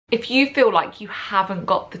If you feel like you haven't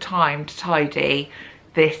got the time to tidy,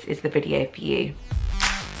 this is the video for you.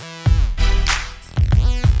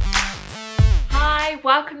 Hi,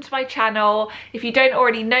 welcome to my channel. If you don't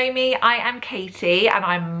already know me, I am Katie and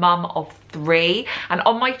I'm mum of 3, and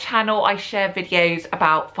on my channel I share videos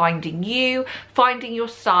about finding you, finding your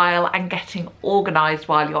style and getting organised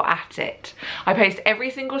while you're at it. I post every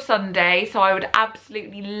single Sunday, so I would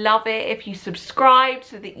absolutely love it if you subscribe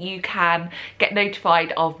so that you can get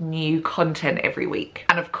notified of new content every week.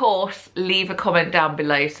 And of course, leave a comment down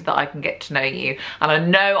below so that I can get to know you. And I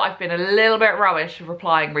know I've been a little bit rubbish with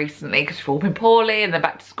replying recently because we've all been poorly and then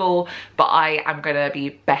back to school, but I am going to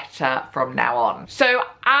be better from now on. So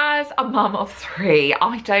as a mum of 3,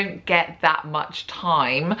 I don't get that much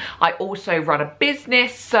time. I also run a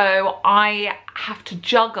business, so I have to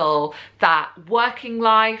juggle that working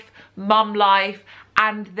life, mum life,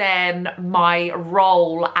 and then my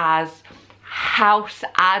role as house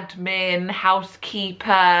admin,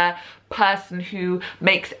 housekeeper, person who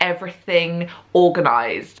makes everything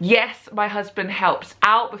organised. Yes, my husband helps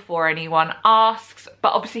out before anyone asks,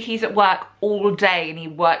 but obviously he's at work all day and he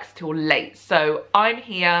works till late. So I'm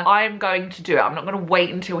here, I'm going to do it. I'm not going to wait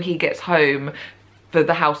until he gets home for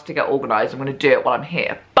the house to get organised. I'm going to do it while I'm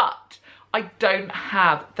here. But I don't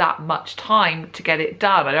have that much time to get it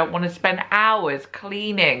done. I don't want to spend hours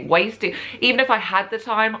cleaning, wasting. Even if I had the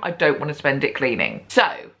time, I don't want to spend it cleaning. So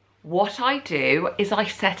what I do is I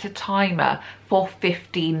set a timer for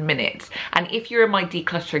 15 minutes. And if you're in my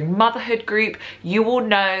Decluttering Motherhood group, you will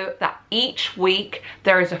know that each week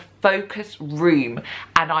there is a focus room.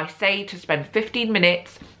 And I say to spend 15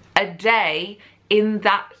 minutes a day in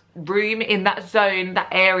that room, in that zone, that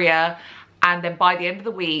area. And then by the end of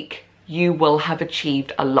the week, you will have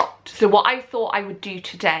achieved a lot. So what I thought I would do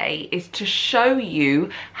today is to show you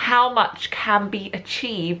how much can be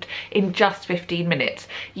achieved in just 15 minutes.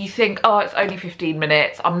 You think, oh, it's only 15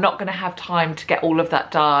 minutes. I'm not gonna have time to get all of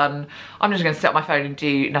that done. I'm just gonna sit on my phone and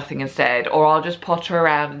do nothing instead, or I'll just potter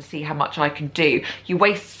around and see how much I can do. You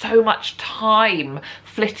waste so much time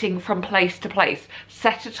flitting from place to place.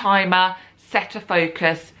 Set a timer, set a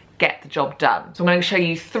focus, get the job done. So I'm going to show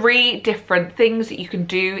you 3 different things that you can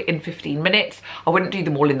do in 15 minutes. I wouldn't do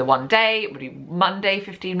them all in the one day. It would be Monday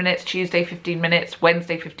 15 minutes, Tuesday 15 minutes,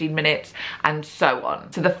 Wednesday 15 minutes, and so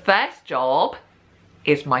on. So the first job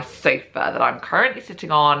is my sofa that I'm currently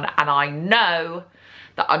sitting on, and I know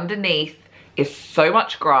that underneath is so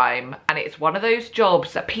much grime, and it's one of those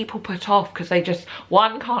jobs that people put off because they just,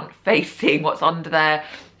 1, can't face seeing what's under there,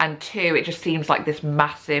 and 2, it just seems like this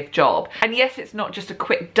massive job. And yes, it's not just a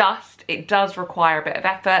quick dust, it does require a bit of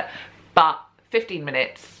effort, but 15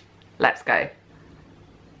 minutes, let's go.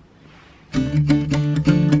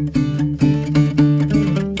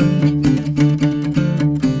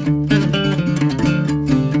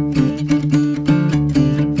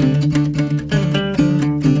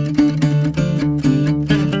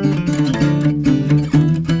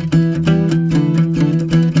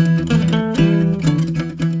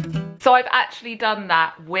 Done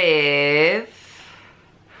that with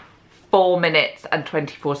 4 minutes and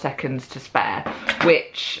 24 seconds to spare,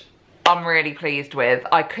 which I'm really pleased with.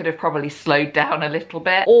 I could have probably slowed down a little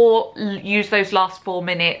bit or use those last 4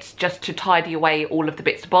 minutes just to tidy away all of the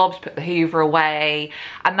bits and bobs, put the Hoover away,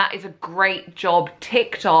 and that is a great job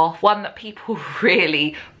ticked off, one that people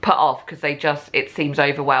really put off because they just, it seems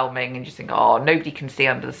overwhelming and just think, oh, nobody can see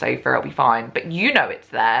under the sofa, it'll be fine. But you know it's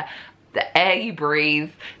there. The air you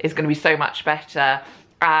breathe is going to be so much better.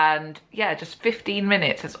 And yeah, just 15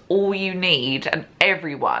 minutes is all you need, and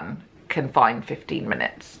everyone can find 15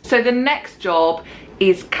 minutes. So the next job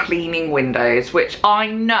is cleaning windows, which I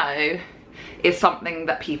know is something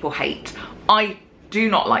that people hate. I do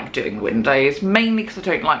not like doing windows, mainly because I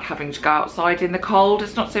don't like having to go outside in the cold.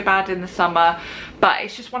 It's not so bad in the summer, but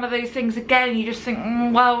it's just one of those things, again, you just think,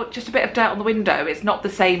 well, just a bit of dirt on the window. It's not the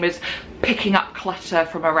same as picking up clutter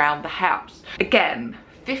from around the house. Again,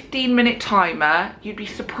 15-minute timer, you'd be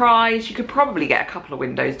surprised. You could probably get a couple of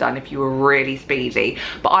windows done if you were really speedy,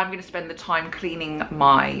 but I'm going to spend the time cleaning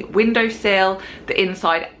my windowsill, the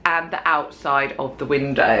inside and the outside of the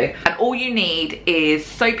window. And all you need is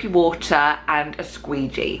soapy water and a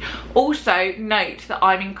squeegee. Also note that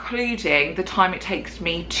I'm including the time it takes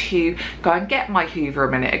me to go and get my Hoover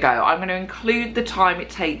a minute ago. I'm going to include the time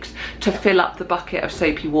it takes to fill up the bucket of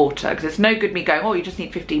soapy water, because it's no good me going, oh, you just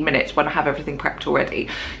need 15 minutes when I have everything prepped already.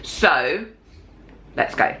 So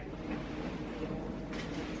let's go.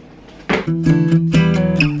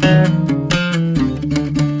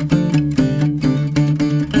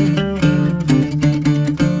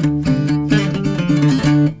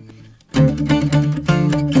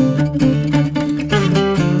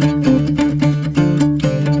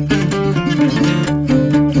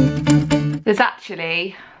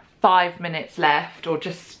 literally 5 minutes left, or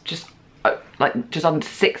just under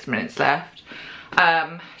 6 minutes left.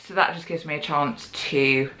 So that just gives me a chance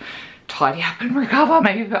to tidy up and recover,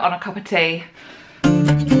 maybe put on a cup of tea.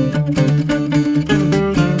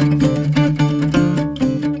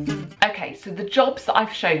 Okay, so the jobs that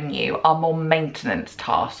I've shown you are more maintenance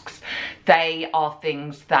tasks. They are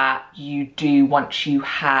things that you do once you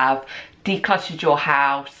have decluttered your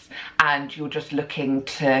house and you're just looking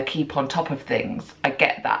to keep on top of things. I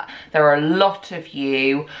get that. There are a lot of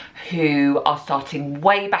you who are starting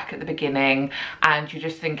way back at the beginning and you're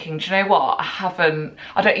just thinking, do you know what,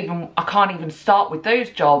 I can't even start with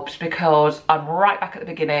those jobs because I'm right back at the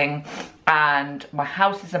beginning and my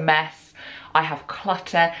house is a mess. I have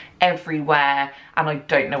clutter everywhere and I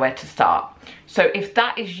don't know where to start. So if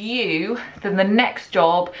that is you, then the next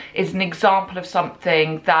job is an example of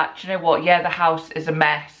something that, you know what, yeah, the house is a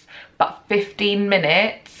mess, but 15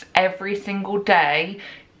 minutes every single day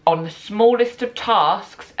on the smallest of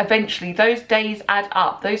tasks, eventually those days add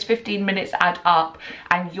up, those 15 minutes add up,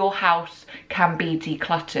 and your house can be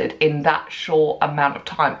decluttered in that short amount of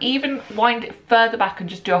time. Even wind it further back and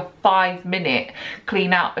just do a 5-minute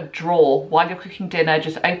clean out a drawer while you're cooking dinner.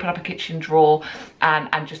 Just open up a kitchen drawer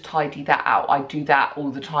and just tidy that out. I do that all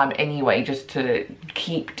the time anyway, just to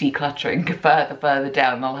keep decluttering further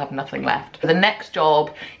down and I'll have nothing left. The next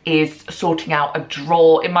job is sorting out a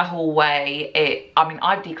drawer in my hallway. I mean,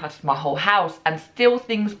 I've decluttered my whole house and still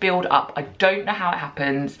things build up. I don't know how it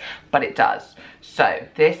happens, but it does. So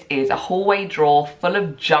this is a hallway drawer full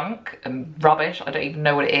of junk and rubbish. I don't even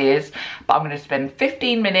know what it is, but I'm going to spend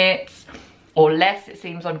 15 minutes or less. It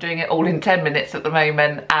seems I'm doing it all in 10 minutes at the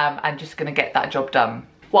moment. I'm just going to get that job done.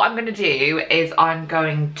 What I'm going to do is I'm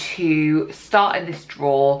going to start in this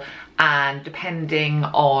drawer, and depending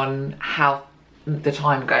on how the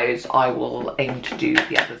time goes, I will aim to do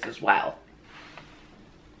the others as well.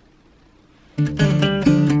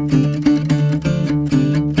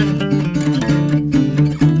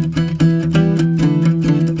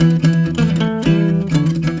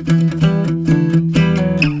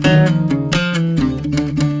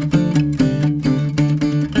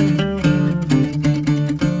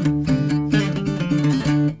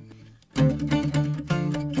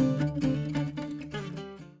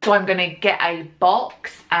 So I'm going to get a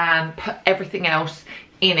box and put everything else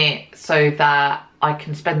in it so that I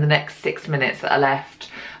can spend the next 6 minutes that are left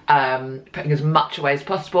putting as much away as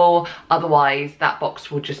possible. Otherwise that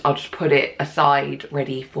box will I'll just put it aside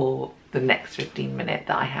ready for the next 15 minutes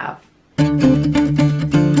that I have.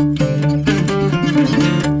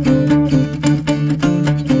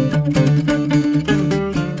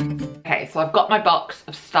 Okay, so I've got my box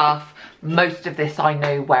of stuff. Most of this I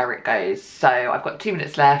know where it goes. So I've got 2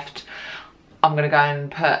 minutes left. I'm gonna go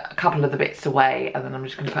and put a couple of the bits away and then I'm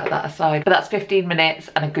just gonna put that aside. But that's 15 minutes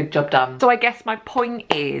and a good job done. So I guess my point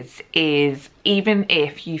is even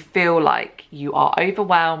if you feel like you are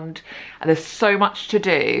overwhelmed and there's so much to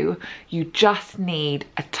do, you just need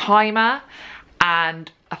a timer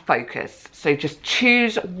and a focus. So just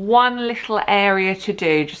choose one little area to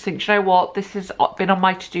do. Just think, you know what, this has been on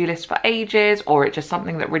my to-do list for ages, or it's just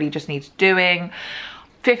something that really just needs doing.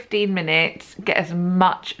 15 minutes, get as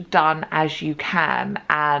much done as you can,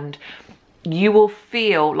 and you will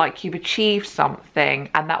feel like you've achieved something,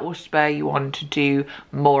 and that will spur you on to do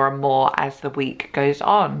more and more as the week goes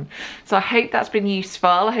on. So I hope that's been useful.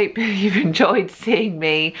 I hope you've enjoyed seeing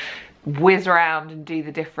me whiz around and do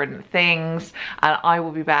the different things, and I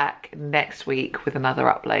will be back next week with another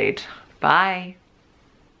upload. Bye.